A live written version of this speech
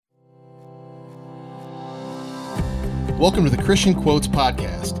Welcome to the Christian Quotes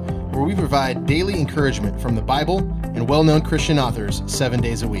Podcast, where we provide daily encouragement from the Bible and well-known Christian authors 7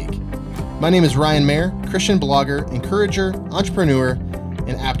 days a week. My name is Ryan Mayer, Christian blogger, encourager, entrepreneur,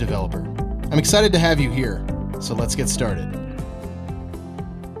 and app developer. I'm excited to have you here, so let's get started.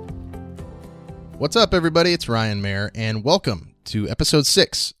 What's up, everybody? It's Ryan Mayer, and welcome to episode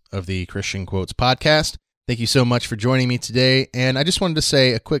 6 of the Christian Quotes Podcast. Thank you so much for joining me today, and I just wanted to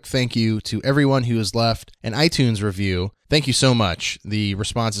say a quick thank you to everyone who has left an iTunes review. Thank you so much. The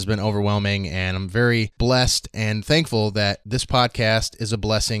response has been overwhelming, and I'm very blessed and thankful that this podcast is a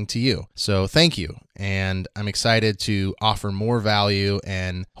blessing to you. So thank you, and I'm excited to offer more value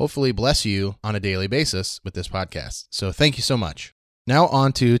and hopefully bless you on a daily basis with this podcast. So thank you so much. Now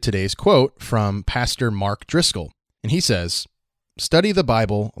on to today's quote from Pastor Mark Driscoll, and he says, "Study the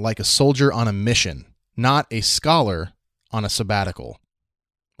Bible like a soldier on a mission, not a scholar on a sabbatical."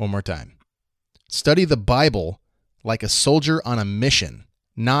 One more time. Study the Bible like a soldier on a mission,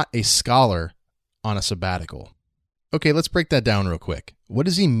 not a scholar on a sabbatical. Okay, let's break that down real quick. What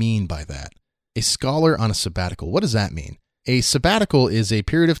does he mean by that? A scholar on a sabbatical. What does that mean? A sabbatical is a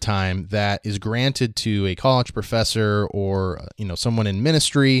period of time that is granted to a college professor or, someone in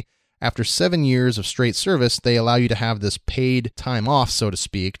ministry. After 7 years of straight service, they allow you to have this paid time off, so to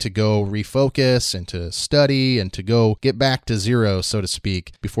speak, to go refocus and to study and to go get back to zero, so to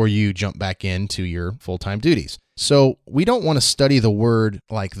speak, before you jump back into your full-time duties. So we don't want to study the word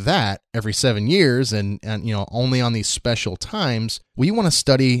like that every 7 years and only on these special times. We want to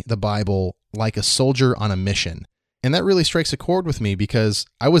study the Bible like a soldier on a mission. And that really strikes a chord with me because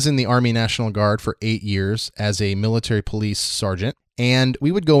I was in the Army National Guard for 8 years as a military police sergeant. And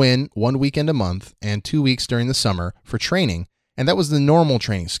we would go in 1 weekend a month and 2 weeks during the summer for training, and that was the normal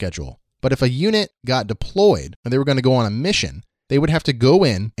training schedule. But if a unit got deployed and they were going to go on a mission, they would have to go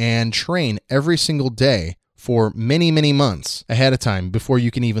in and train every single day for many, many months ahead of time before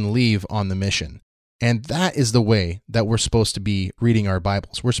you can even leave on the mission. And that is the way that we're supposed to be reading our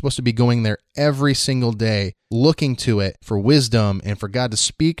Bibles. We're supposed to be going there every single day, looking to it for wisdom and for God to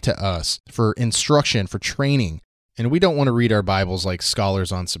speak to us, for instruction, for training. And we don't want to read our Bibles like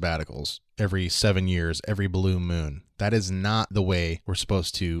scholars on sabbaticals every 7 years, every blue moon. That is not the way we're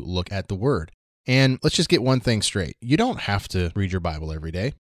supposed to look at the Word. And let's just get one thing straight. You don't have to read your Bible every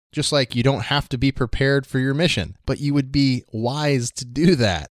day, just like you don't have to be prepared for your mission, but you would be wise to do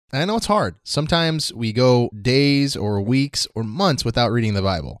that. I know it's hard. Sometimes we go days or weeks or months without reading the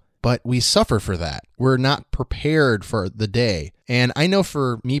Bible, but we suffer for that. We're not prepared for the day. And I know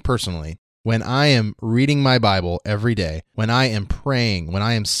for me personally, when I am reading my Bible every day, when I am praying, when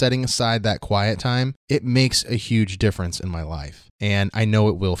I am setting aside that quiet time, it makes a huge difference in my life. And I know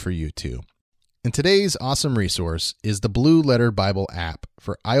it will for you too. And today's awesome resource is the Blue Letter Bible app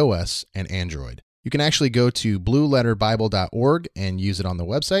for iOS and Android. You can actually go to blueletterbible.org and use it on the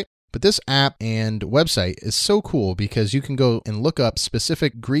website. But this app and website is so cool because you can go and look up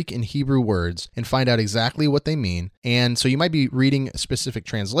specific Greek and Hebrew words and find out exactly what they mean. And so you might be reading a specific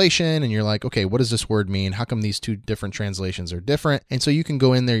translation and you're like, okay, what does this word mean? How come these two different translations are different? And so you can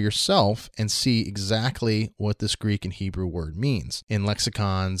go in there yourself and see exactly what this Greek and Hebrew word means in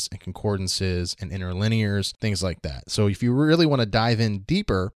lexicons and concordances and interlinears, things like that. So if you really want to dive in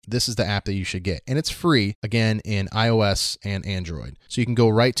deeper, this is the app that you should get. And it's free, again, in iOS and Android. So you can go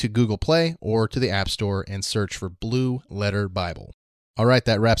right to Google Play or to the App Store and search for Blue Letter Bible. All right,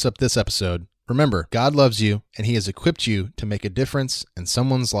 that wraps up this episode. Remember, God loves you and He has equipped you to make a difference in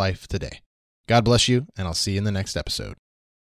someone's life today. God bless you, and I'll see you in the next episode.